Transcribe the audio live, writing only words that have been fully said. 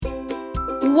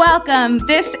Welcome.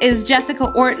 This is Jessica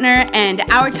Ortner, and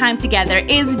our time together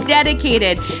is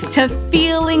dedicated to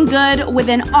feeling good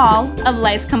within all of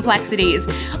life's complexities.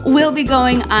 We'll be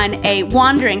going on a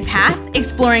wandering path,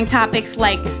 exploring topics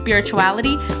like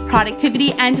spirituality,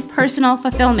 productivity, and personal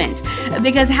fulfillment,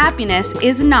 because happiness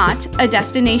is not a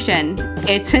destination.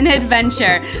 It's an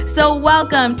adventure. So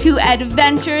welcome to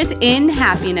Adventures in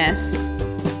Happiness.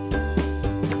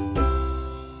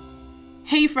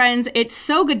 Hey friends, it's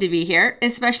so good to be here,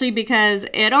 especially because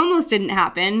it almost didn't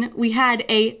happen. We had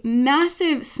a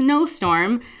massive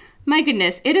snowstorm. My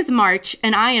goodness, it is March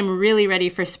and I am really ready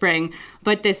for spring,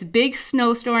 but this big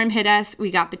snowstorm hit us. We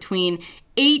got between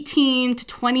 18 to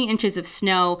 20 inches of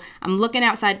snow. I'm looking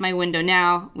outside my window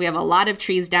now. We have a lot of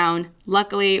trees down.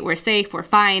 Luckily, we're safe, we're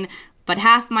fine. But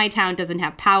half my town doesn't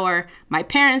have power. My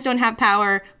parents don't have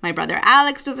power. My brother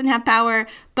Alex doesn't have power.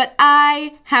 But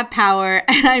I have power,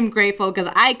 and I'm grateful because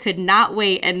I could not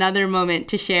wait another moment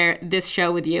to share this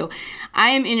show with you. I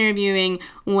am interviewing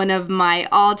one of my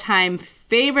all-time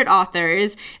favorite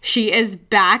authors. She is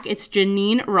back. It's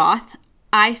Geneen Roth.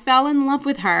 I fell in love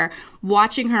with her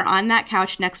watching her on that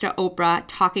couch next to Oprah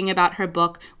talking about her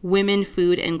book, Women,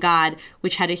 Food, and God,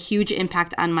 which had a huge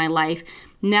impact on my life.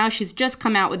 Now she's just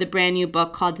come out with a brand new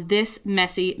book called This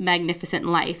Messy, Magnificent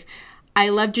Life. I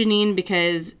love Geneen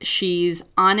because she's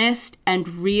honest and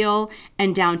real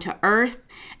and down to earth.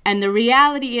 And the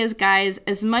reality is, guys,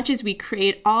 as much as we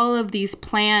create all of these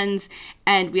plans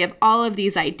and we have all of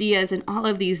these ideas and all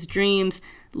of these dreams,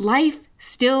 life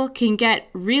still can get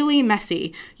really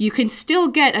messy. You can still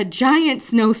get a giant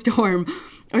snowstorm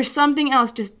or something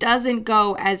else just doesn't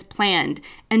go as planned.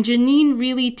 And Geneen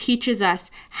really teaches us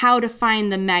how to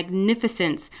find the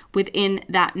magnificence within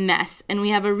that mess. And we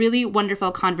have a really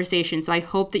wonderful conversation, so I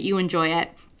hope that you enjoy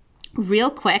it. Real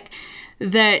quick,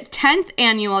 the 10th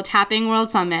annual Tapping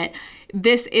World Summit,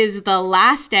 this is the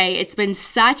last day. It's been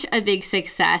such a big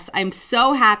success. I'm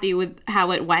so happy with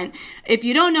how it went. If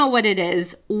you don't know what it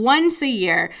is, once a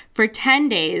year for 10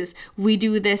 days, we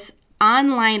do this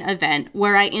online event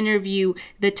where I interview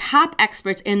the top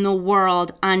experts in the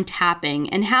world on tapping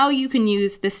and how you can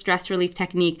use this stress relief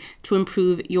technique to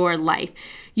improve your life.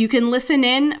 You can listen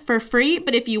in for free,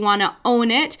 but if you want to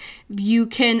own it, you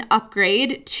can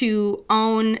upgrade to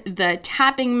own the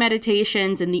tapping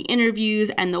meditations and the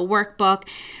interviews and the workbook.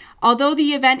 Although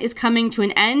the event is coming to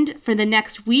an end for the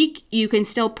next week, you can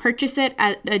still purchase it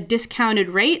at a discounted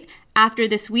rate. After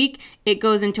this week, it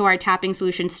goes into our Tapping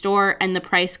Solutions store and the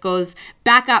price goes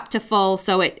back up to full,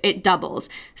 so it doubles.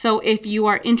 So if you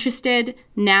are interested,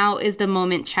 now is the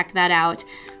moment. Check that out.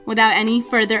 Without any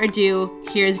further ado,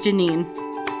 here's Geneen.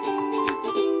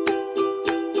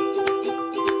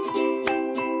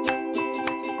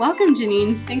 Welcome,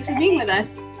 Geneen. Thanks for being with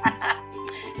us.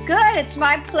 Good. It's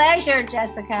my pleasure,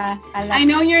 Jessica. I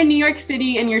know you're in New York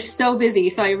City and you're so busy,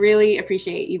 so I really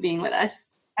appreciate you being with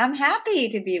us. I'm happy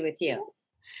to be with you.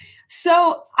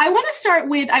 So I want to start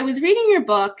with, I was reading your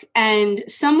book and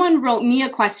someone wrote me a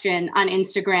question on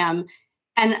Instagram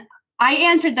and I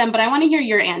answered them, but I want to hear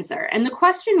your answer. And the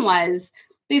question was,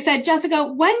 they said, Jessica,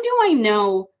 when do I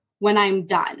know when I'm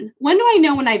done? When do I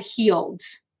know when I've healed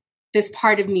this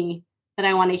part of me that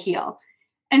I want to heal?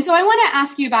 And so I want to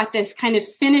ask you about this kind of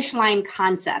finish line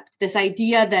concept, this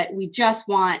idea that we just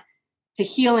want to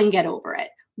heal and get over it.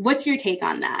 What's your take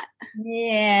on that?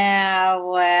 Yeah,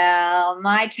 well,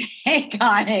 my take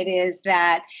on it is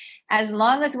that as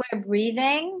long as we're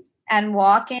breathing and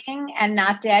walking and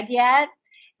not dead yet,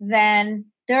 then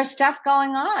there's stuff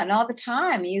going on all the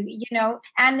time. You know,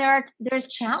 and there's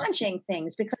challenging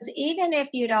things because even if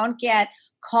you don't get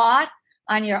caught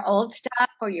on your old stuff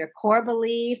or your core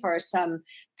belief or some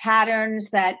patterns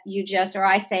that you just, or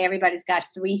I say everybody's got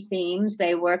 3 themes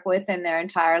they work with in their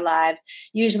entire lives.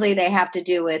 Usually they have to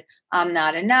do with I'm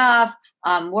not enough,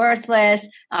 I'm worthless,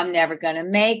 I'm never going to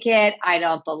make it, I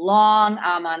don't belong,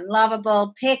 I'm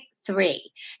unlovable. Pick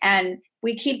 3. And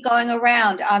we keep going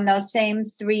around on those same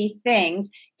 3 things.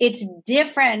 It's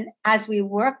different as we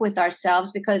work with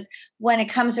ourselves because when it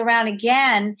comes around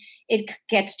again, it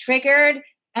gets triggered.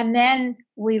 And then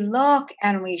we look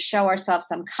and we show ourselves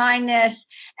some kindness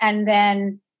and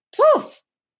then poof,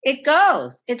 it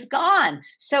goes, it's gone.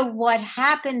 So what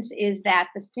happens is that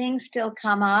the things still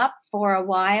come up for a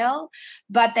while,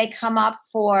 but they come up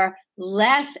for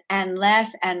less and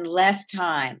less and less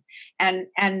time and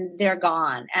they're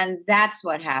gone. And that's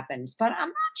what happens. But I'm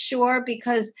not sure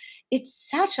because it's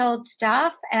such old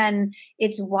stuff and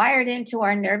it's wired into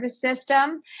our nervous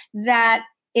system that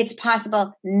it's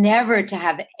possible never to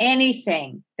have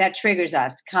anything that triggers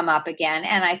us come up again.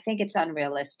 And I think it's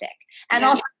unrealistic. And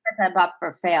also sets us up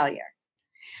for failure.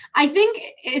 I think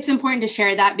it's important to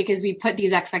share that because we put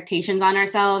these expectations on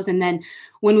ourselves. And then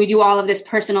when we do all of this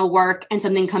personal work and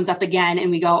something comes up again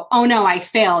and we go, oh no, I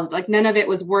failed. Like none of it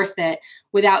was worth it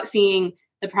without seeing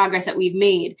the progress that we've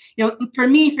made. You know, for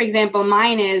me, for example,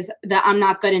 mine is that I'm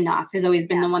not good enough has always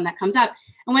been the one that comes up.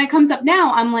 And when it comes up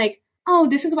now, I'm like, oh,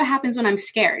 this is what happens when I'm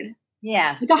scared.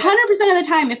 Yes. Like 100% of the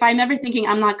time, if I'm ever thinking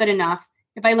I'm not good enough,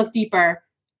 if I look deeper,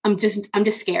 I'm just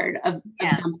scared of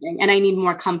something and I need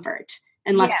more comfort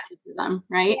and less criticism,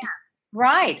 right? Yeah.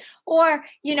 Right. Or,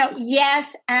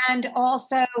 yes. And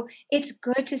also it's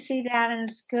good to see that. And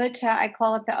it's good to, I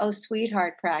call it the, oh,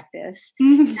 sweetheart practice.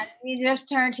 And you just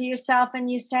turn to yourself and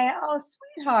you say, oh,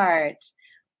 sweetheart,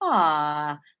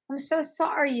 aw, I'm so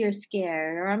sorry you're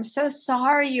scared, or I'm so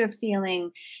sorry you're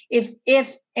feeling. If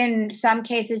in some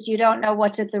cases you don't know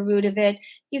what's at the root of it,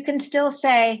 you can still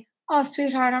say, oh,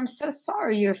 sweetheart, I'm so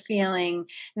sorry you're feeling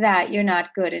that you're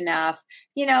not good enough.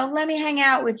 Let me hang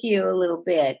out with you a little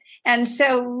bit. And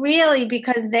so really,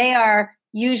 because they are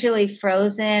usually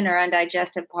frozen or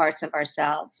undigested parts of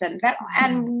ourselves. And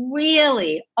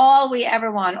really all we ever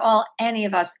want, all any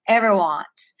of us ever want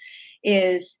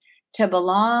is to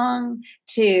belong,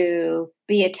 to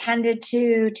be attended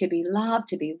to be loved,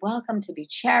 to be welcomed, to be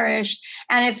cherished.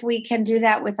 And if we can do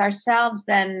that with ourselves,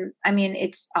 then,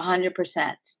 it's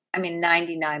 100%.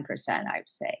 99%, I'd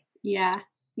say. Yeah.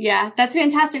 Yeah. That's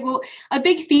fantastic. Well, a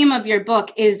big theme of your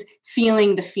book is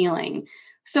feeling the feeling.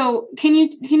 So can you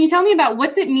tell me about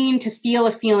what's it mean to feel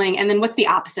a feeling? And then what's the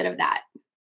opposite of that?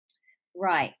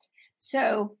 Right.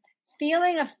 So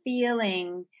feeling a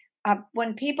feeling,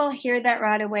 when people hear that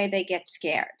right away, they get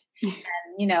scared. And,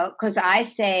 because I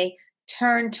say,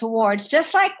 turn towards,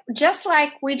 just like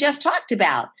we just talked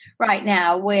about right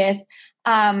now with,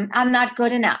 I'm not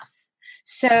good enough.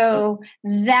 So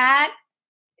that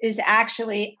is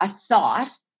actually a thought.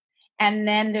 And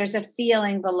then there's a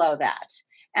feeling below that.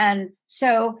 And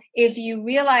so if you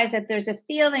realize that there's a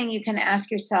feeling, you can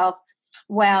ask yourself,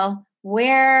 well,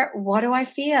 what do I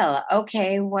feel?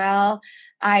 Okay, well,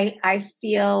 I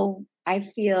feel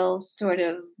sort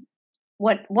of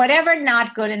whatever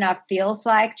not good enough feels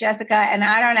like, Jessica. And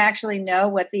I don't actually know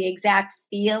what the exact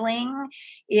feeling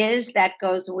is that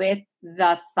goes with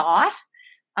the thought.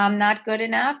 I'm not good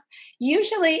enough.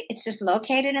 Usually it's just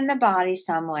located in the body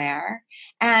somewhere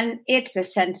and it's a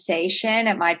sensation.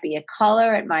 It might be a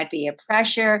color. It might be a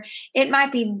pressure. It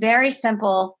might be very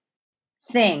simple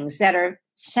things that are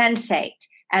sensate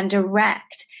and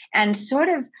direct and sort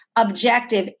of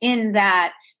objective in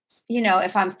that,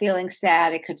 if I'm feeling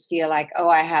sad, it could feel like, oh,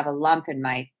 I have a lump in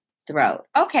my throat.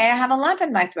 Okay, I have a lump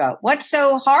in my throat. What's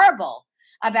so horrible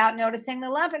about noticing the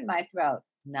lump in my throat?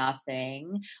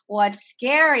 Nothing. What's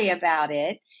scary about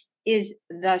it is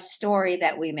the story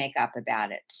that we make up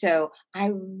about it. So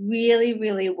I really,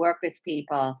 really work with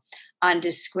people on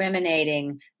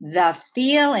discriminating the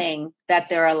feeling that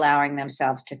they're allowing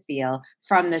themselves to feel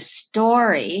from the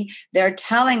story they're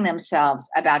telling themselves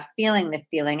about feeling the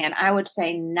feeling. And I would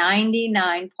say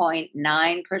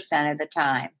 99.9% of the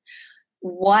time,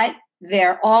 what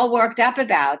they're all worked up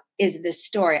about is the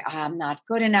story. I'm not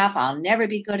good enough. I'll never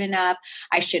be good enough.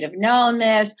 I should have known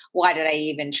this. Why did I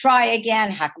even try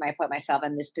again? How come I put myself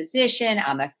in this position?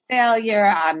 I'm a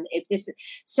failure.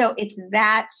 So it's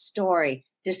that story.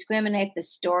 Discriminate the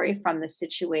story from the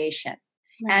situation.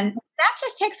 Right. And that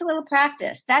just takes a little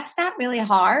practice. That's not really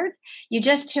hard. You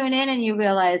just tune in and you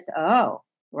realize, oh,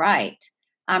 right.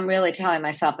 I'm really telling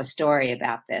myself a story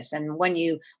about this. And when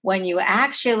you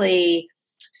actually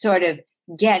sort of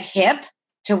get hip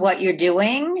to what you're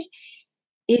doing,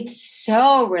 it's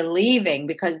so relieving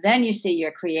because then you see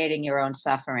you're creating your own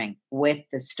suffering with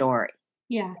the story.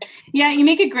 Yeah. Yeah. You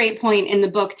make a great point in the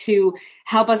book to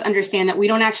help us understand that we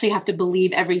don't actually have to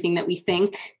believe everything that we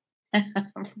think.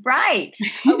 Right.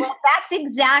 Well, that's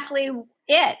exactly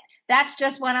it. That's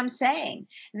just what I'm saying,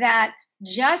 that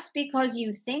just because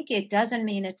you think it doesn't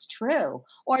mean it's true,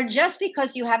 or just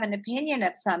because you have an opinion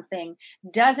of something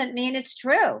doesn't mean it's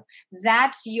true.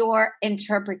 That's your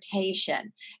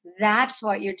interpretation. That's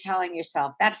what you're telling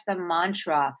yourself. That's the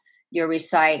mantra you're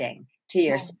reciting to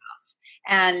yourself.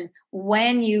 And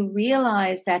when you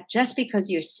realize that just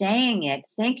because you're saying it,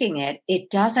 thinking it,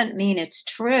 it doesn't mean it's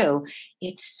true,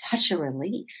 it's such a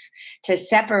relief to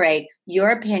separate your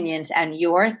opinions and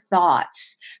your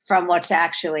thoughts from what's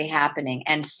actually happening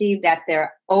and see that there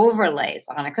are overlays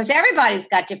on it. Because everybody's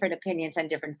got different opinions and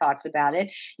different thoughts about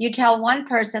it. You tell one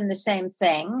person the same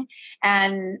thing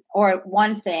or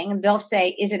one thing, they'll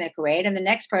say, isn't it great? And the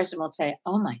next person will say,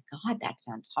 oh my God, that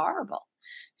sounds horrible.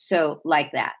 So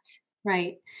like that.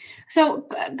 Right. So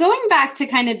going back to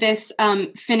kind of this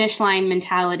finish line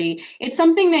mentality, it's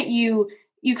something that you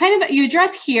you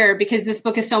address here, because this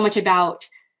book is so much about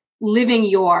living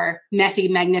your messy,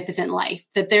 magnificent life,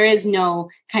 that there is no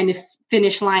kind of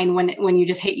finish line when you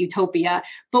just hit utopia.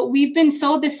 But we've been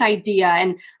sold this idea,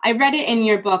 and I read it in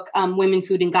your book, Women,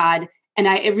 Food, and God, and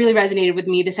it really resonated with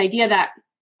me, this idea that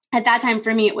at that time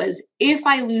for me, it was, if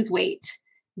I lose weight,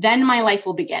 then my life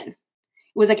will begin.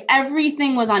 It was like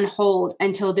everything was on hold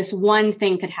until this one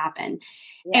thing could happen.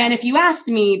 Yeah. And if you asked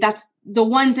me, that's the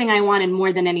one thing I wanted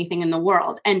more than anything in the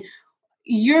world. And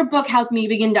your book helped me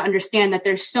begin to understand that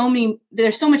there's so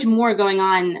much more going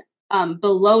on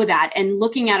below that. And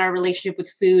looking at our relationship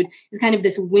with food is kind of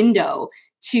this window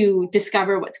to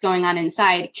discover what's going on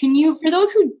inside. Can you, for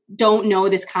those who don't know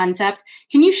this concept,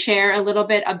 can you share a little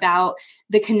bit about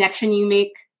the connection you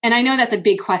make? And I know that's a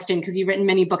big question because you've written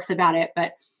many books about it,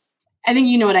 but I think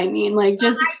you know what I mean. Like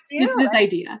just this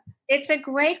idea. It's a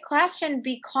great question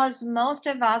because most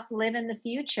of us live in the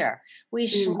future. We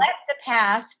schlep the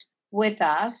past with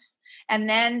us and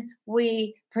then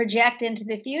we project into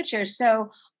the future. So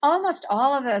almost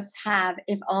all of us have,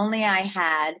 if only I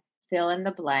had fill in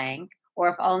the blank, or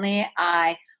if only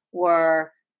I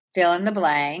were fill in the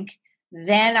blank,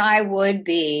 then I would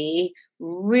be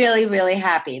really, really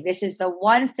happy. This is the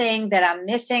one thing that I'm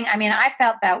missing. I mean, I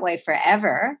felt that way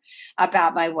forever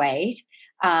about my weight.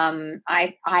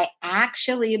 I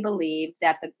actually believe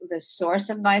that the source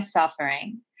of my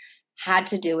suffering had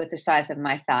to do with the size of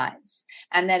my thighs.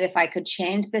 And that if I could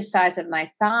change the size of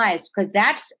my thighs, because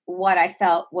that's what I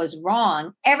felt was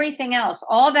wrong, everything else,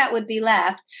 all that would be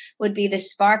left would be the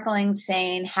sparkling,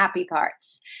 sane, happy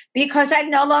parts, because I'd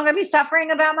no longer be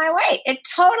suffering about my weight. It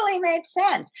totally made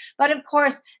sense. But of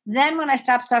course, then when I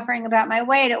stopped suffering about my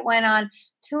weight, it went on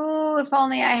to, if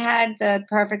only I had the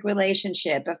perfect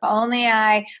relationship, if only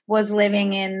I was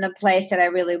living in the place that I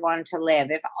really wanted to live,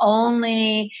 if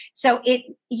only,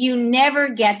 you never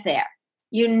get there.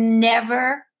 You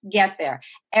never get there.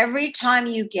 Every time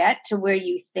you get to where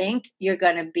you think you're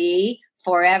going to be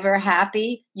forever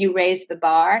happy, you raise the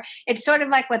bar. It's sort of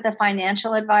like what the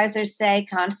financial advisors say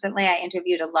constantly. I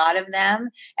interviewed a lot of them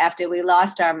after we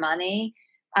lost our money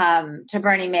to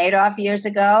Bernie Madoff years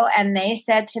ago. And they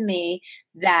said to me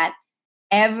that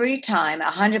every time,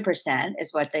 100%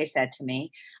 is what they said to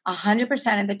me,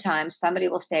 100% of the time somebody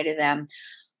will say to them,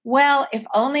 well, if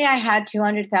only I had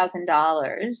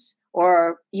 $200,000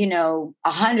 or,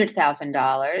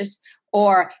 $100,000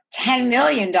 or $10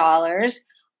 million,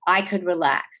 I could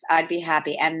relax. I'd be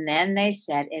happy. And then they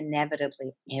said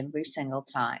inevitably every single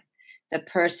time, the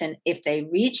person, if they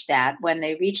reach that, when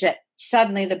they reach that,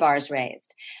 suddenly the bar's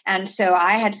raised. And so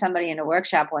I had somebody in a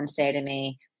workshop once say to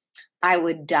me, I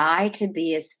would die to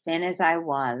be as thin as I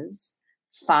was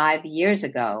 5 years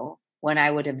ago when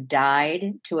I would have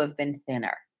died to have been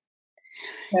thinner.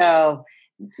 So,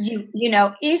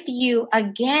 if you,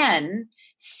 again,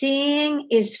 seeing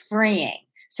is freeing.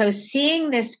 So seeing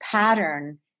this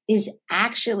pattern is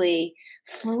actually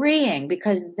freeing,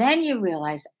 because then you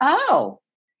realize,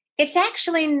 it's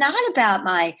actually not about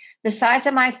the size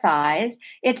of my thighs.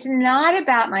 It's not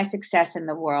about my success in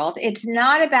the world. It's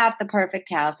not about the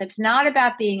perfect house. It's not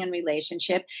about being in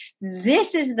relationship.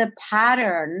 This is the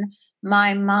pattern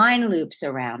my mind loops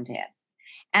around in.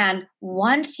 And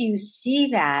once you see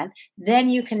that, then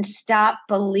you can stop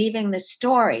believing the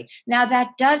story. Now,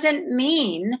 that doesn't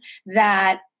mean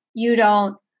that you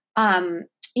don't,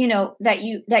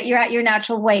 that you're at your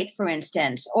natural weight, for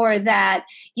instance, or that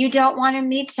you don't want to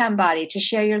meet somebody to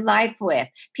share your life with.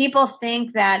 People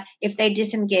think that if they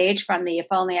disengage from the if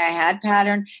only I had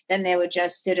pattern, then they would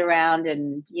just sit around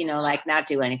and, not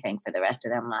do anything for the rest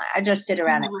of their life. I just sit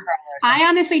around and cry. I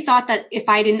honestly thought that if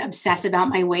I didn't obsess about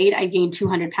my weight, I'd gain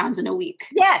 200 pounds in a week.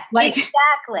 Yes,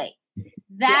 exactly.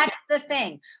 That's the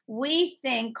thing. We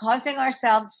think causing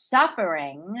ourselves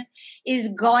suffering is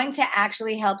going to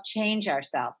actually help change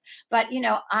ourselves. But,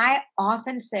 I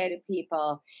often say to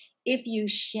people, if you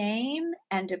shame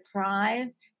and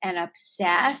deprive and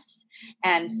obsess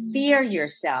and fear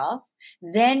yourself,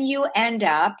 then you end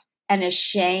up an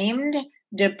ashamed,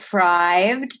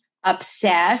 deprived,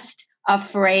 obsessed,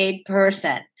 afraid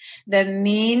person. The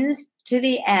means to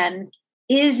the end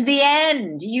is the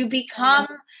end. You become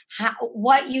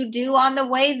what you do on the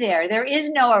way there. There is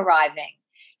no arriving.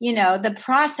 The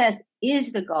process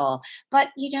is the goal. But,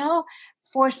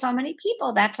 for so many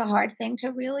people, that's a hard thing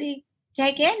to really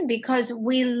take in, because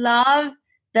we love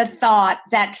the thought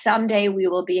that someday we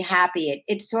will be happy.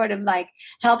 It sort of like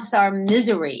helps our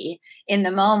misery in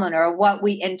the moment, or what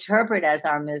we interpret as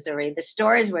our misery, the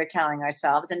stories we're telling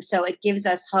ourselves. And so it gives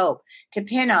us hope to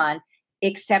pin on,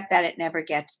 except that it never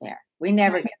gets there. We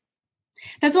never get.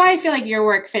 That's why I feel like your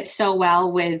work fits so well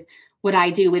with what I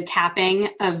do with tapping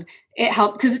of it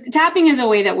help, because tapping is a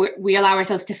way that we allow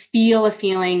ourselves to feel a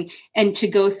feeling and to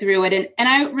go through it. And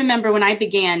I remember when I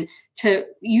began to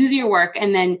use your work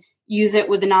and then use it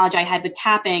with the knowledge I had with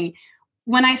tapping,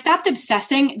 when I stopped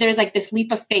obsessing, there's like this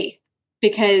leap of faith,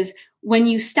 because when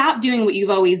you stop doing what you've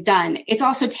always done, it's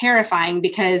also terrifying,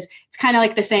 because it's kind of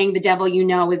like the saying, the devil you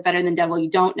know is better than devil you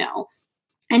don't know.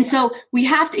 And so we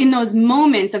have to, in those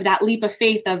moments of that leap of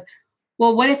faith of,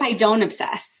 well, what if I don't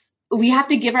obsess? We have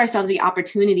to give ourselves the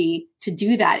opportunity to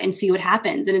do that and see what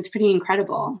happens. And it's pretty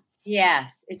incredible.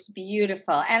 Yes, it's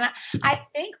beautiful. And I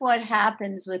think what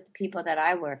happens with the people that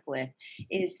I work with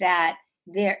is that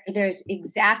there's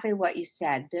exactly what you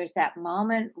said. There's that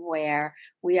moment where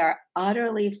we are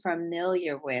utterly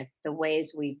familiar with the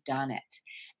ways we've done it.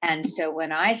 And so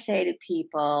when I say to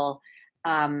people,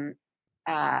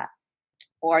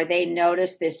 or they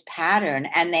notice this pattern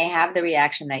and they have the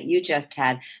reaction that you just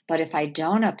had, but if I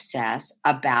don't obsess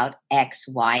about X,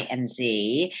 Y, and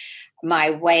Z, my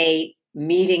way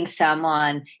meeting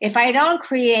someone, if I don't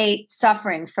create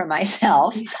suffering for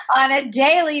myself on a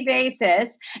daily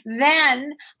basis,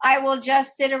 then I will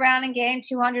just sit around and gain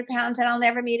 200 pounds and I'll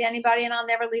never meet anybody and I'll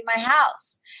never leave my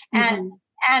house. Mm-hmm.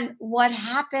 And what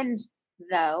happens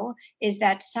though is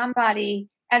that somebody,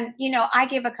 and I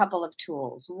give a couple of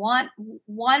tools.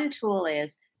 One tool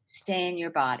is stay in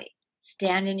your body.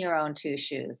 Stand in your own two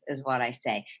shoes is what I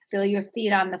say. Feel your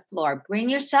feet on the floor. Bring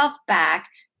yourself back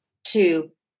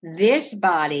to this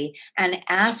body and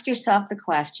ask yourself the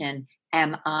question,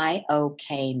 am I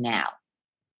okay now?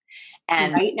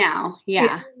 And right now,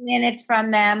 yeah. 15 minutes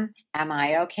from them, am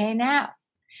I okay now?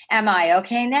 Am I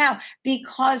okay now?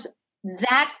 Because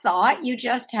that thought you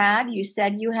just had, you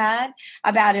said you had,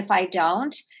 about if I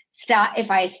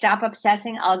stop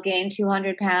obsessing, I'll gain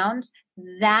 200 pounds.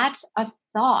 That's a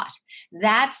thought.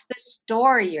 That's the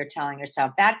story you're telling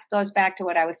yourself. That goes back to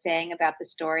what I was saying about the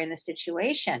story and the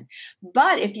situation.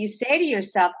 But if you say to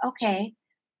yourself, okay,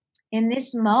 in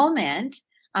this moment,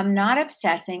 I'm not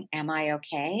obsessing. Am I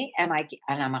okay? Am I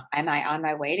on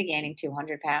my way to gaining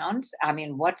 200 pounds? I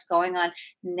mean, what's going on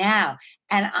now?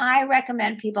 And I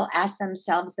recommend people ask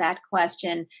themselves that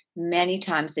question many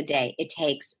times a day. It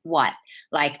takes what?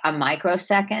 Like a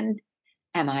microsecond?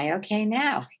 Am I okay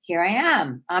now? Here I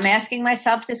am. I'm asking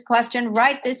myself this question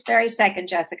right this very second,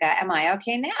 Jessica. Am I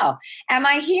okay now? Am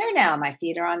I here now? My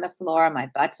feet are on the floor. My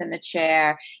butt's in the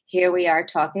chair. Here we are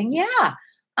talking. Yeah,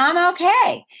 I'm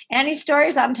okay. Any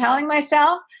stories I'm telling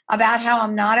myself about how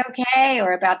I'm not okay,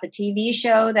 or about the TV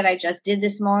show that I just did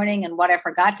this morning and what I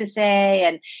forgot to say,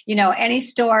 and, any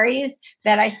stories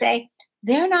that I say,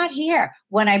 they're not here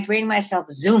when I bring myself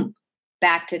zoom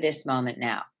back to this moment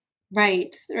now.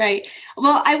 Right.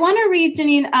 Well, I want to read,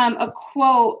 Janine, a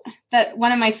quote that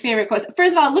one of my favorite quotes.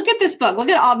 First of all, look at this book. Look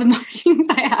at all the markings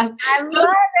I have. I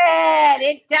love it.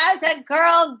 It does a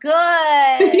girl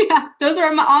good. Yeah, those are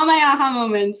all my aha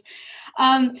moments.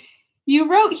 You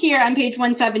wrote here on page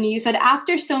 170, you said,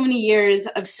 after so many years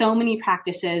of so many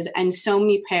practices and so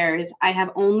many prayers, I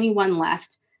have only one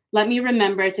left. Let me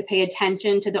remember to pay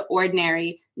attention to the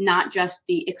ordinary, not just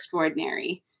the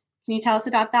extraordinary. Can you tell us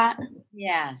about that?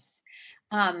 Yes.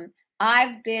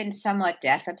 I've been somewhat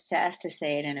death obsessed, to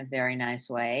say it in a very nice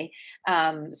way,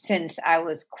 since I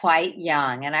was quite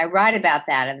young. And I write about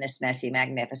that in This Messy,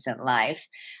 Magnificent Life,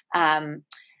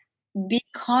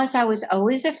 because I was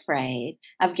always afraid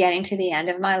of getting to the end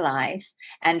of my life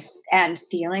and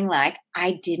feeling like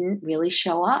I didn't really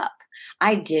show up.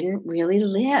 I didn't really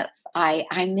live.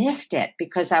 I missed it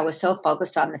because I was so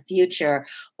focused on the future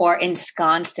or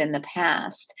ensconced in the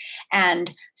past.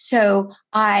 And so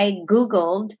I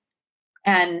Googled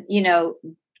and,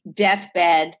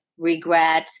 deathbed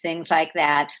regrets, things like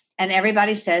that. And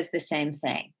everybody says the same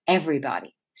thing.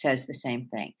 Everybody says the same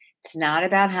thing. It's not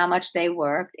about how much they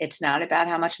worked. It's not about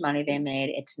how much money they made.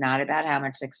 It's not about how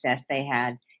much success they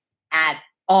had at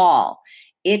all.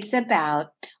 It's about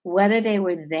whether they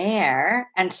were there.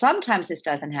 And sometimes this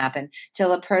doesn't happen till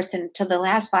the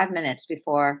last 5 minutes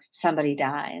before somebody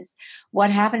dies. What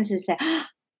happens is that,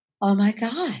 oh my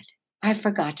God, I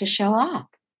forgot to show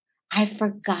up. I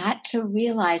forgot to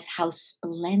realize how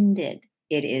splendid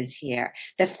it is here.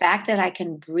 The fact that I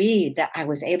can breathe, that I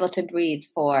was able to breathe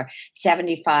for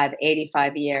 75,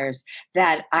 85 years,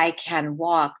 that I can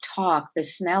walk, talk, the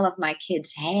smell of my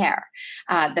kids' hair,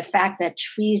 the fact that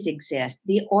trees exist,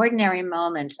 the ordinary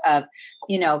moments of,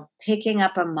 picking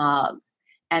up a mug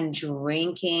and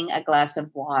drinking a glass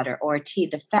of water or tea,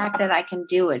 the fact that I can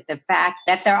do it, the fact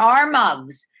that there are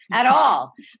mugs at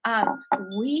all.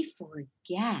 We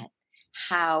forget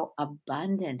how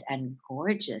abundant and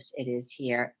gorgeous it is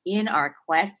here in our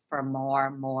quest for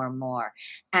more, more, more.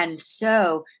 And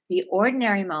so the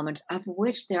ordinary moments, of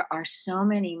which there are so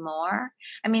many more,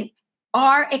 I mean,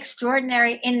 are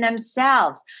extraordinary in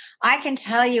themselves. I can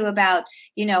tell you about,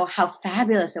 how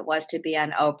fabulous it was to be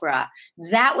on Oprah.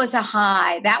 That was a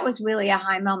high. That was really a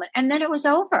high moment. And then it was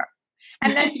over.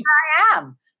 And then here I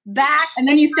am back. And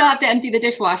then you still have to empty the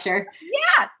dishwasher.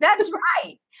 Yeah, that's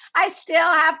right. I still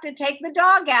have to take the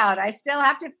dog out. I still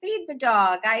have to feed the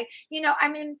dog.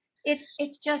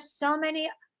 It's just so many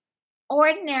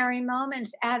ordinary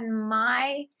moments. And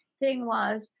my thing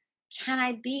was, can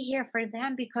I be here for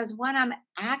them? Because when I'm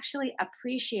actually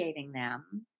appreciating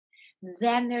them,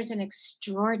 then there's an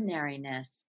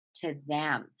extraordinariness to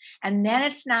them. And then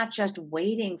it's not just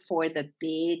waiting for the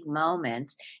big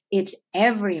moments, it's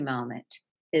every moment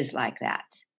is like that.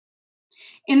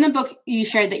 In the book, you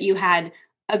shared that you had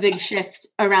a big shift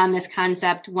around this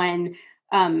concept when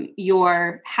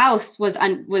your house was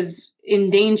in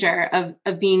danger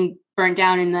of being burnt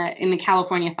down in the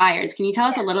California fires. Can you tell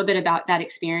us a little bit about that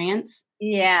experience?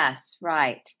 Yes,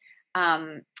 right.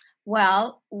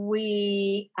 Well,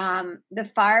 the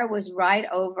fire was right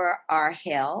over our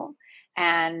hill,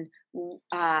 and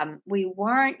we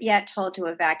weren't yet told to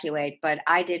evacuate, but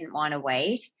I didn't want to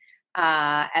wait.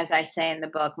 As I say in the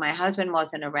book, my husband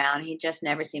wasn't around. He just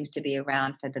never seems to be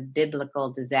around for the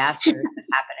biblical disasters that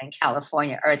happen in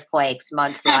California, earthquakes,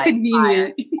 mudslides,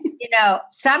 convenient.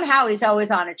 Somehow he's always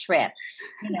on a trip.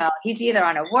 He's either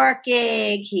on a work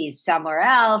gig, he's somewhere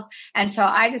else. And so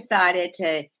I decided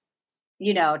to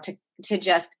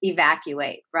just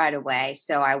evacuate right away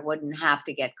so I wouldn't have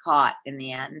to get caught in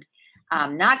the end.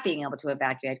 Not being able to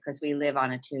evacuate because we live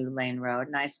on a 2-lane road.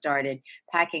 And I started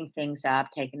packing things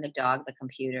up, taking the dog, the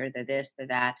computer, the this, the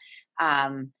that.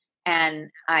 And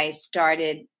I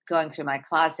started going through my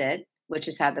closet, which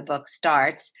is how the book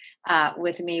starts,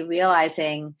 with me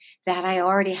realizing that I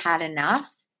already had enough,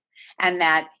 and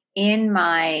that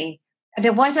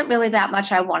there wasn't really that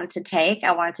much I wanted to take.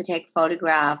 I wanted to take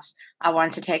photographs. I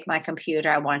wanted to take my computer.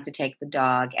 I wanted to take the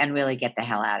dog and really get the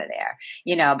hell out of there,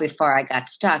 before I got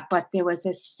stuck. But there was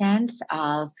a sense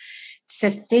of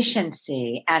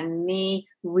sufficiency and me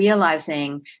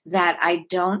realizing that I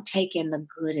don't take in the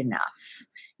good enough,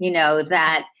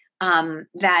 that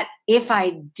if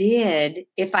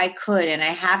I could, and I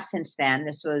have since then,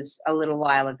 this was a little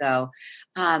while ago,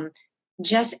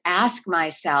 just ask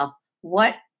myself,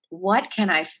 what can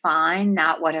I find?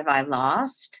 Not what have I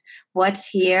lost? What's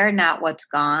here, not what's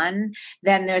gone?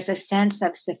 Then there's a sense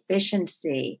of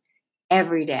sufficiency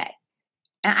every day.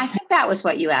 And I think that was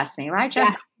what you asked me, right,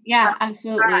 Jess? Yeah,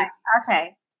 absolutely. Right.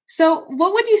 Okay. So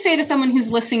what would you say to someone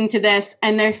who's listening to this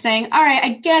and they're saying, all right, I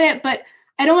get it, but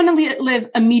I don't want to live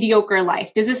a mediocre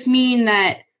life. Does this mean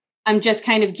that I'm just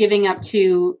kind of giving up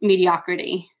to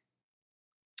mediocrity?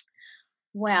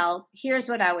 Well, here's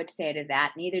what I would say to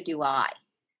that. Neither do I.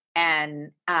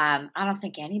 And I don't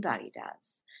think anybody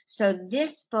does. So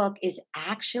this book is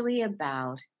actually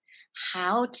about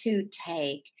how to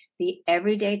take the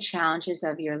everyday challenges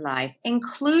of your life,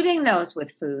 including those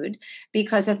with food,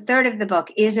 because a third of the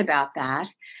book is about that.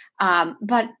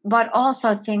 But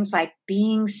also things like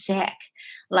being sick,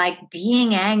 like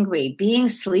being angry, being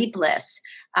sleepless,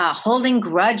 holding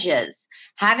grudges,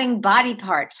 having body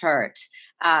parts hurt.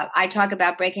 I talk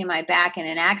about breaking my back in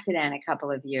an accident a couple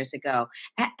of years ago.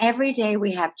 Every day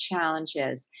we have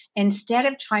challenges. Instead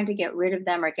of trying to get rid of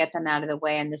them or get them out of the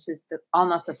way, and this is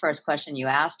almost the first question you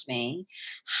asked me,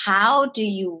 how do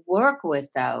you work with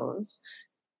those,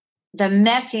 the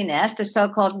messiness, the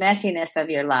so-called messiness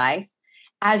of your life,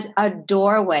 as a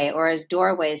doorway or as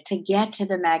doorways to get to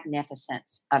the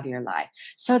magnificence of your life.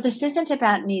 So this isn't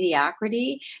about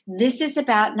mediocrity. This is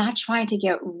about not trying to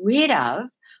get rid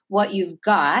of what you've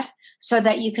got so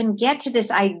that you can get to this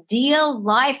ideal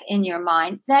life in your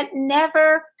mind that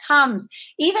never comes.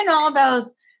 Even all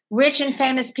those rich and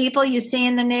famous people you see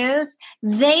in the news,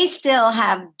 they still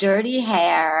have dirty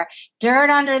hair,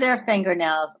 dirt under their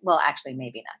fingernails. Well, actually,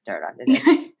 maybe not dirt under their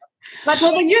fingernails. But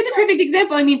you're the perfect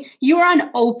example. I mean, you were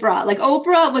on Oprah. Like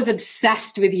Oprah was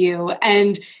obsessed with you,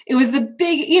 and it was the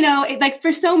big, like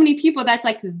for so many people,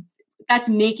 that's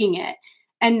making it.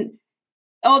 And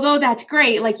although that's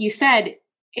great, like you said,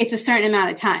 it's a certain amount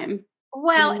of time.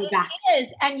 Well, it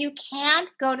is, and you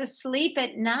can't go to sleep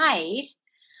at night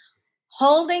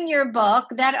holding your book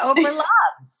that Oprah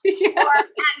loves,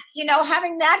 Yeah. Or,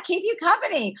 having that keep you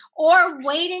company, or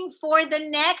waiting for the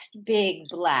next big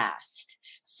blast.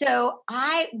 So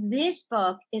this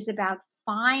book is about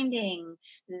finding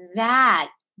that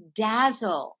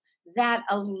dazzle, that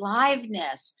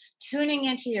aliveness, tuning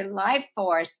into your life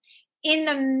force in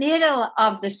the middle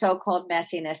of the so-called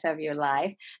messiness of your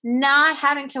life, not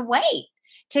having to wait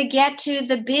to get to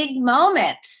the big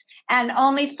moments and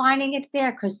only finding it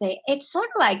there because it's sort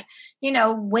of like,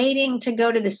 waiting to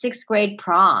go to the 6th grade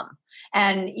prom.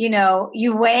 And,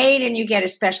 you wait and you get a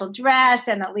special dress.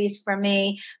 And at least for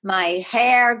me, my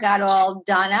hair got all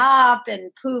done up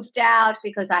and poofed out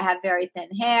because I have very thin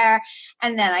hair.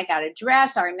 And then I got a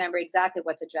dress. I remember exactly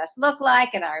what the dress looked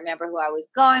like. And I remember who I was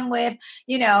going with,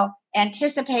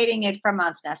 anticipating it for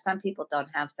months. Now, some people don't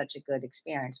have such a good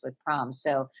experience with prom.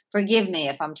 So forgive me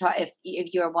if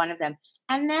if you're one of them.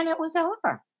 And then it was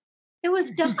over. It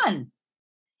was done.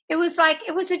 It was like,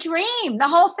 it was a dream. The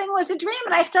whole thing was a dream.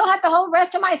 And I still had the whole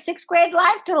rest of my 6th grade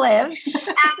life to live.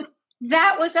 And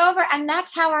that was over. And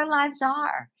that's how our lives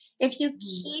are. If you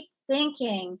keep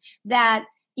thinking that,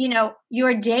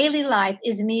 your daily life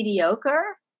is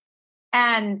mediocre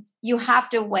and you have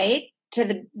to wait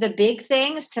to the big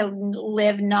things to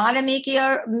live not a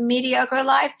mediocre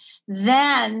life,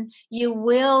 then you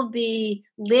will be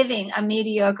living a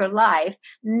mediocre life,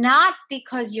 not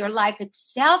because your life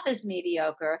itself is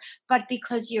mediocre, but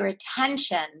because your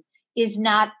attention is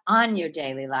not on your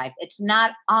daily life. It's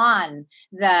not on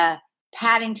the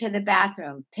padding to the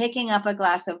bathroom, picking up a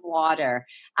glass of water,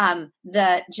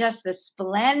 the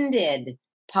splendid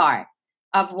part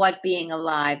of what being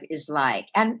alive is like.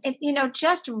 And,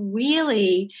 just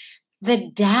really the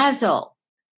dazzle,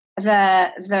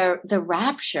 the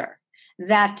rapture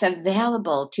that's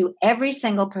available to every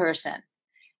single person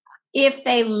if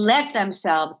they let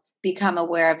themselves become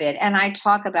aware of it. And I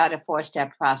talk about a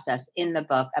 4-step process in the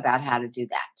book about how to do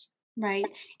that. Right.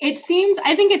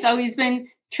 I think it's always been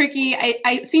tricky.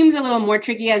 It seems a little more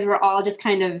tricky as we're all just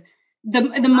kind of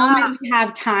the moment we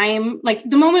have time, like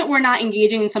the moment we're not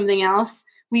engaging in something else,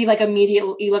 we like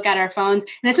immediately look at our phones.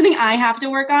 And that's something I have to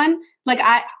work on. Like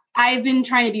I've been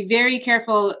trying to be very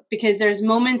careful because there's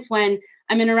moments when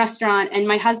I'm in a restaurant and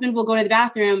my husband will go to the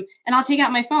bathroom and I'll take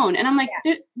out my phone. And I'm like,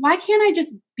 why can't I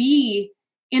just be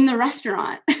in the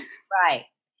restaurant? Right.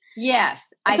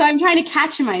 Yes. So I'm trying to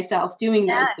catch myself doing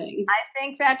those things. I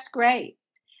think that's great.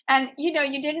 And, you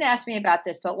didn't ask me about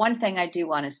this, but one thing I do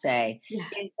want to say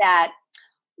is that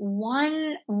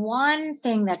one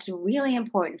thing that's really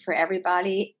important for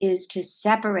everybody is to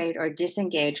separate or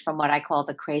disengage from what I call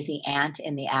the crazy ant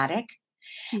in the attic.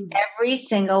 Mm-hmm. Every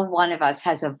single one of us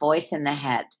has a voice in the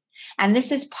head. And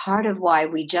this is part of why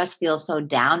we just feel so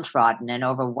downtrodden and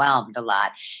overwhelmed a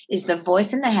lot, is the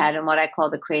voice in the head, and what I call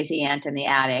the crazy ant in the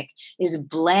attic is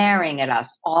blaring at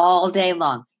us all day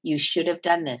long. You should have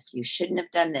done this. You shouldn't have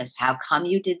done this. How come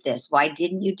you did this? Why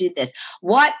didn't you do this?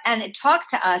 And it talks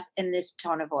to us in this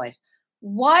tone of voice.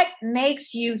 What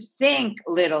makes you think,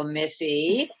 little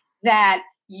missy, that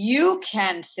you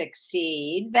can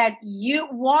succeed,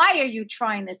 why are you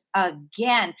trying this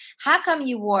again? How come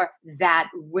you wore that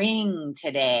ring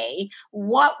today?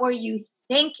 What were you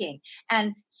thinking?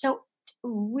 And so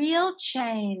real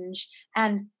change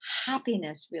and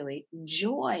happiness, really,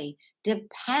 joy,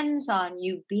 depends on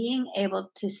you being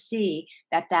able to see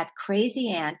that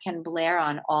crazy ant can blare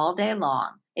on all day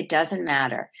long. It doesn't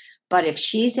matter. But if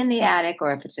she's in the attic,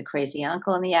 or if it's a crazy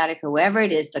uncle in the attic, whoever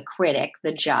it is, the critic,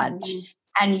 the judge,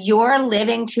 and you're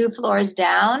living 2 floors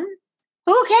down,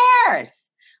 who cares?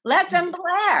 Let them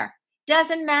blare.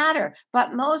 Doesn't matter.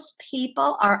 But most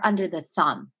people are under the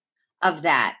thumb of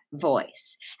that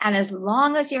voice. And as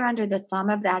long as you're under the thumb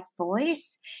of that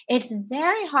voice, it's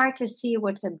very hard to see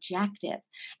what's objective.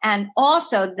 And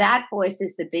also, that voice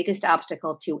is the biggest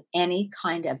obstacle to any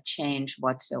kind of change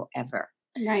whatsoever.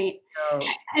 Right.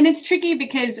 And it's tricky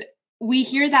because we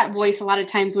hear that voice a lot of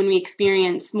times when we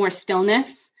experience more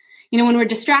stillness. When we're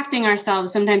distracting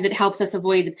ourselves, sometimes it helps us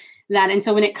avoid that. And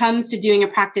so when it comes to doing a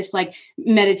practice like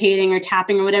meditating or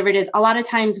tapping or whatever it is, a lot of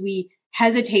times we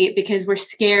hesitate because we're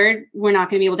scared we're not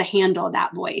going to be able to handle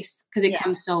that voice because it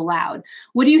comes so loud.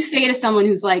 What do you say to someone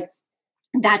who's like,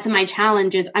 that's my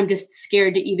challenge, is I'm just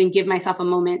scared to even give myself a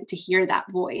moment to hear that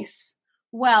voice?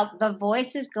 Well, the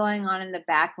voice is going on in the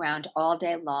background all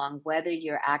day long, whether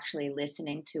you're actually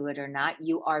listening to it or not.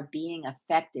 You are being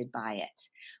affected by it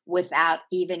without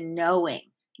even knowing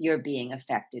you're being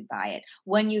affected by it.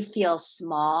 When you feel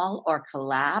small or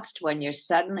collapsed, when you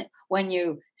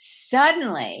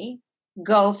suddenly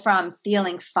go from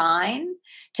feeling fine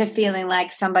to feeling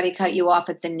like somebody cut you off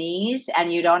at the knees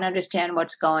and you don't understand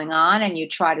what's going on and you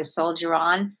try to soldier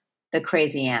on, the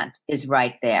crazy ant is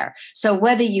right there. So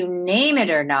whether you name it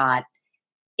or not,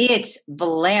 it's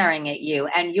blaring at you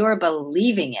and you're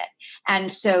believing it.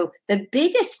 And so the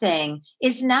biggest thing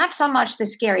is not so much the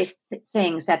scary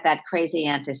things that crazy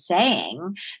ant is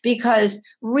saying, because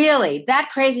really that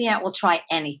crazy ant will try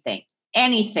anything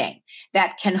anything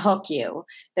that can hook you.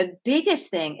 The biggest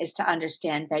thing is to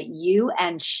understand that you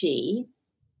and she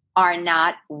are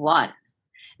not one,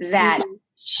 that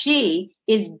she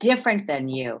is different than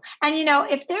you. And,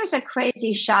 if there's a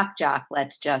crazy shock jock,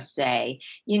 let's just say,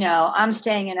 I'm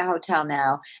staying in a hotel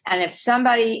now. And if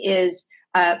somebody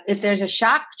if there's a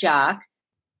shock jock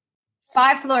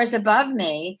 5 floors above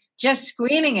me, just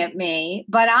screaming at me,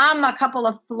 but I'm a couple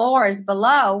of floors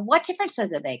below, what difference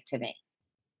does it make to me?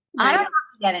 Right. I don't have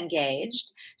to get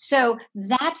engaged. So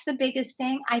that's the biggest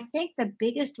thing. I think the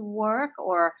biggest work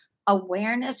or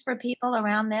awareness for people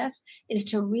around this is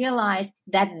to realize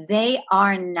that they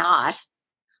are not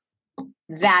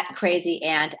that crazy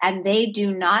aunt, and they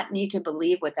do not need to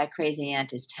believe what that crazy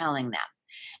aunt is telling them.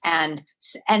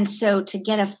 And so to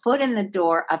get a foot in the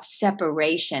door of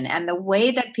separation, and the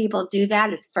way that people do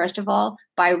that is, first of all,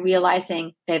 by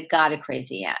realizing they've got a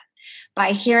crazy aunt,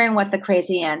 by hearing what the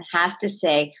crazy aunt has to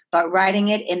say, but writing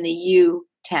it in the you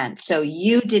tense. So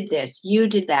you did this, you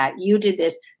did that, you did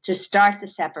this, to start the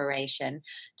separation,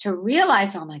 to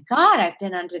realize, oh my God, I've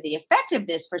been under the effect of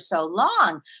this for so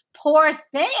long. Poor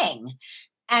thing.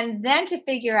 And then to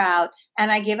figure out,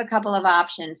 and I give a couple of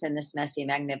options in This Messy,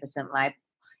 Magnificent Life.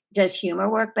 Does humor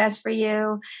work best for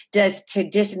you? Does to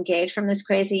disengage from this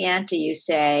crazy aunt, do you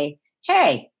say,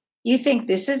 hey, you think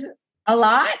this is a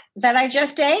lot that I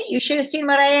just ate? You should have seen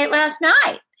what I ate last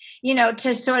night.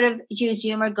 To sort of use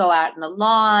humor, go out on the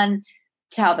lawn,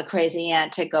 tell the crazy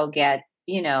aunt to go get,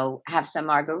 have some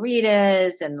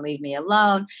margaritas and leave me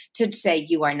alone, to say,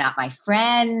 you are not my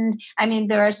friend. I mean,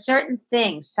 there are certain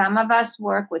things. Some of us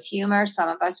work with humor. Some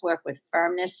of us work with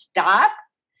firmness. Stop.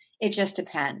 It just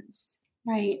depends.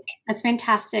 Right. That's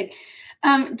fantastic.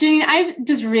 Janine, I've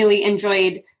just really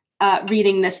enjoyed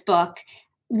reading this book.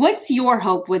 What's your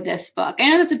hope with this book? I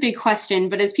know that's a big question,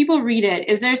 but as people read it,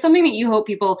 is there something that you hope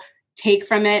people take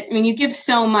from it? I mean, you give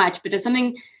so much, but does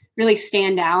something really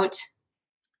stand out?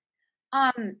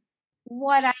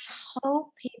 What I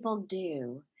hope people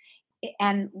do,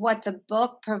 and what the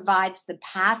book provides the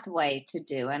pathway to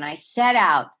do, and I set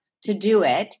out to do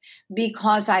it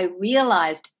because I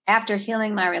realized after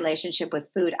healing my relationship with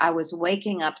food, I was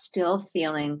waking up still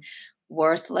feeling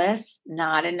worthless,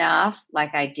 not enough,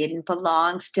 like I didn't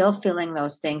belong, still feeling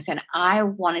those things. And I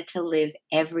wanted to live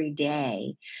every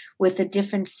day with a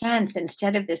different sense,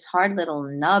 instead of this hard little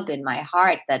nub in my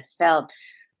heart that felt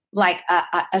like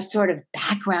a sort of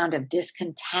background of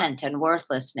discontent and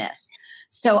worthlessness.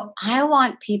 So I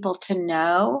want people to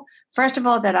know, first of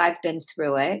all, that I've been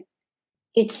through it.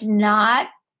 It's not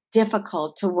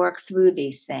difficult to work through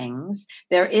these things.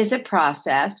 There is a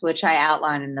process, which I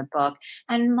outline in the book.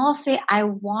 And mostly I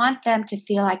want them to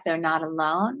feel like they're not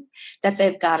alone, that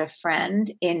they've got a friend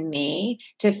in me,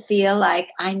 to feel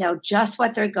like I know just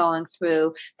what they're going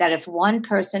through, that if one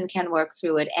person can work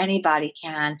through it, anybody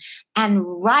can, and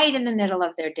right in the middle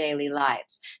of their daily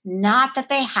lives. Not that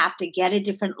they have to get a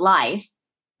different life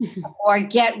or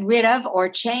get rid of or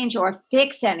change or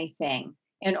fix anything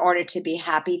in order to be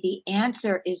happy. The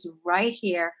answer is right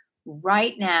here,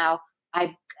 right now.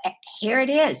 Here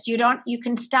it is. You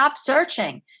can stop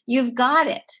searching. You've got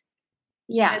it.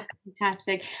 Yeah. That's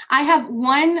fantastic. I have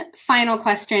one final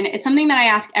question. It's something that I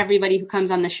ask everybody who comes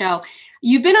on the show.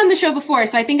 You've been on the show before,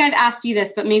 so I think I've asked you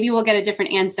this, but maybe we'll get a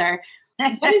different answer.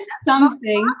 What is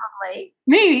something,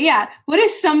 maybe, yeah. What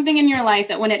is something in your life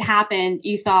that when it happened,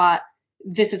 you thought,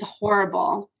 this is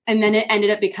horrible, and then it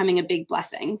ended up becoming a big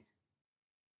blessing?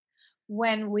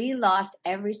 When we lost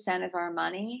every cent of our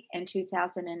money in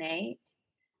 2008,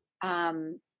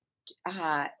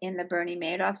 in the Bernie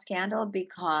Madoff scandal,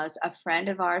 because a friend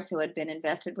of ours who had been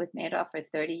invested with Madoff for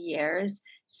 30 years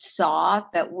saw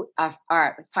that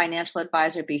our financial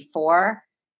advisor before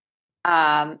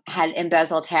had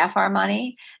embezzled half our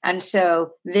money. And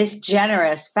so this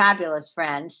generous, fabulous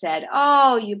friend said,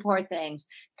 oh, you poor things,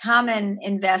 come and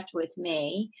invest with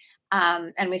me.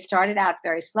 And we started out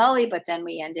very slowly, but then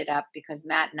we ended up, because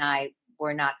Matt and I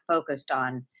were not focused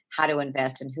on how to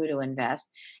invest and who to invest.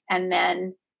 And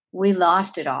then we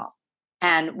lost it all.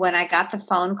 And when I got the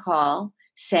phone call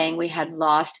saying we had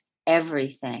lost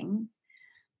everything,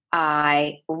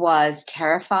 I was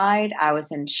terrified. I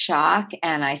was in shock.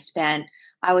 And I spent,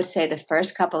 I would say, the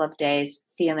first couple of days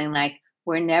feeling like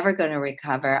we're never going to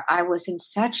recover. I was in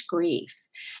such grief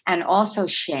and also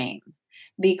shame,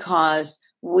 because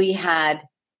we had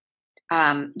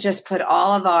just put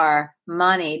all of our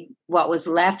money, what was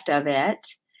left of it,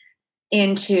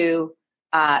 into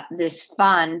this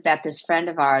fund that this friend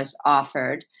of ours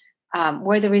offered,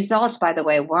 where the results, by the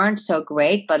way, weren't so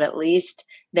great, but at least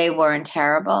they weren't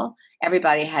terrible.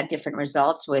 Everybody had different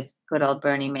results with good old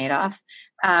Bernie Madoff.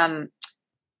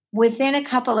 within a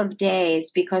couple of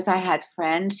days, because I had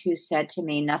friends who said to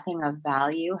me, nothing of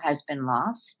value has been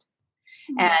lost.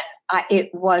 And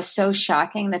it was so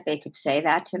shocking that they could say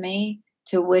that to me,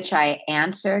 to which I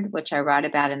answered, which I write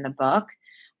about in the book.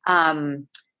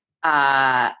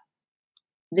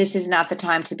 This is not the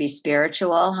time to be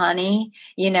spiritual, honey.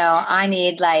 I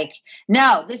need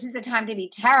no, this is the time to be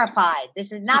terrified.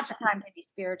 This is not the time to be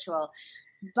spiritual.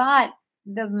 But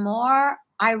the more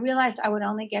I realized I would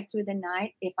only get through the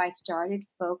night if I started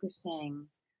focusing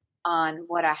on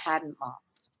what I hadn't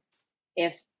lost.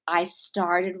 If I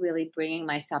started really bringing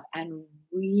myself and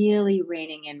really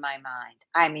reining in my mind.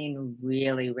 I mean,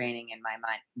 really reining in my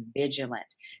mind,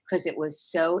 vigilant, because it was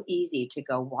so easy to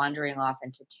go wandering off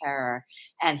into terror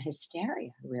and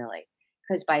hysteria, really.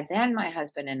 Because by then, my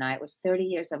husband and I, it was 30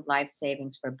 years of life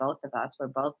savings for both of us. We're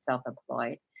both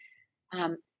self-employed.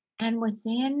 And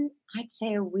within, I'd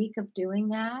say, a week of doing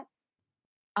that,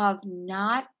 of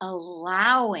not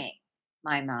allowing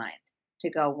my mind to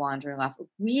go wandering off,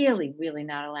 really, really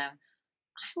not allowing,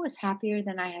 I was happier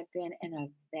than I had been in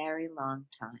a very long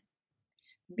time.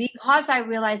 Because I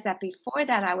realized that before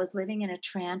that, I was living in a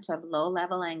trance of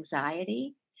low-level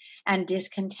anxiety and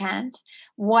discontent,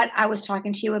 what I was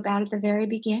talking to you about at the very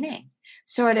beginning.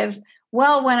 Sort of,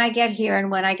 well, when I get here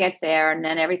and when I get there, and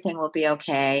then everything will be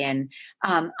okay. And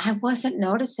I wasn't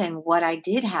noticing what I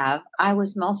did have. I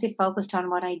was mostly focused on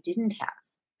what I didn't have.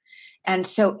 And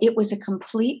so it was a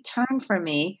complete turn for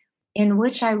me, in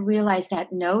which I realized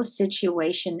that no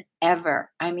situation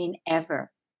ever, I mean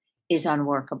ever, is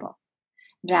unworkable.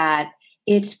 That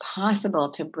it's possible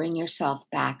to bring yourself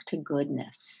back to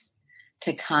goodness,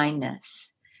 to kindness,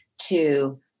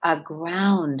 to a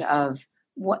ground of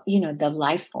the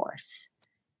life force,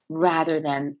 rather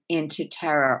than into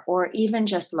terror or even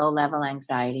just low-level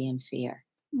anxiety and fear.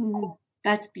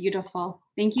 That's beautiful.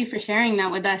 Thank you for sharing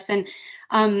that with us. And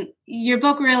your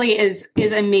book really is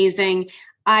amazing.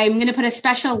 I'm going to put a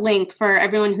special link for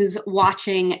everyone who's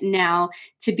watching now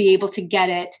to be able to get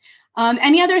it.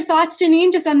 Any other thoughts,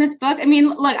 Janine, just on this book? I mean,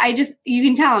 look, you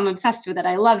can tell I'm obsessed with it.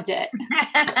 I loved it.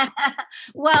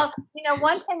 Well,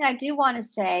 one thing I do want to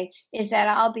say is that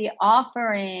I'll be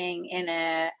offering in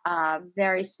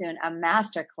very soon a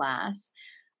masterclass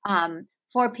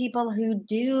for people who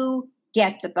do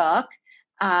get the book.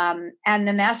 And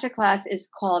the masterclass is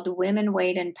called Women,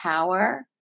 Weight, and Power,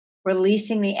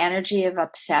 Releasing the Energy of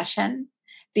Obsession.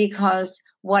 Because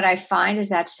what I find is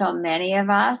that so many of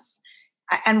us,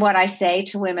 and what I say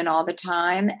to women all the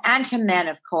time, and to men,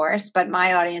 of course, but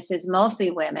my audience is mostly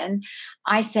women,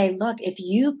 I say, look, if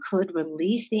you could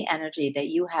release the energy that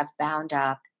you have bound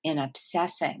up in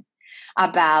obsessing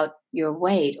about your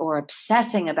weight or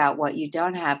obsessing about what you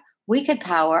don't have, we could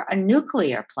power a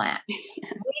nuclear plant.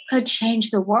 We could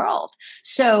change the world.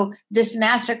 So this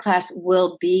masterclass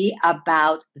will be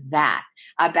about that,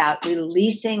 about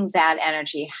releasing that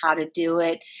energy, how to do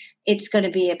it. It's going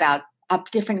to be about a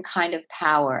different kind of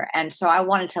power. And so I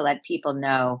wanted to let people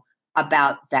know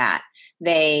about that.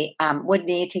 They would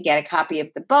need to get a copy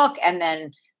of the book. And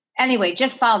then, anyway,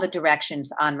 just follow the directions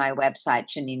on my website,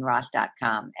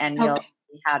 JanineRoth.com, and you'll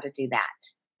see how to do that.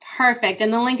 Perfect.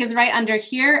 And the link is right under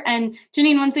here. And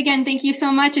Janine, once again, thank you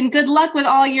so much. And good luck with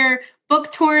all your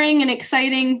book touring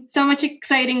and so much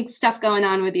exciting stuff going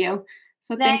on with you.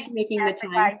 So thanks for making the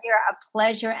time. You're a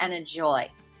pleasure and a joy.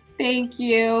 Thank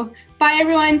you. Bye,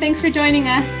 everyone. Thanks for joining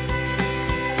us.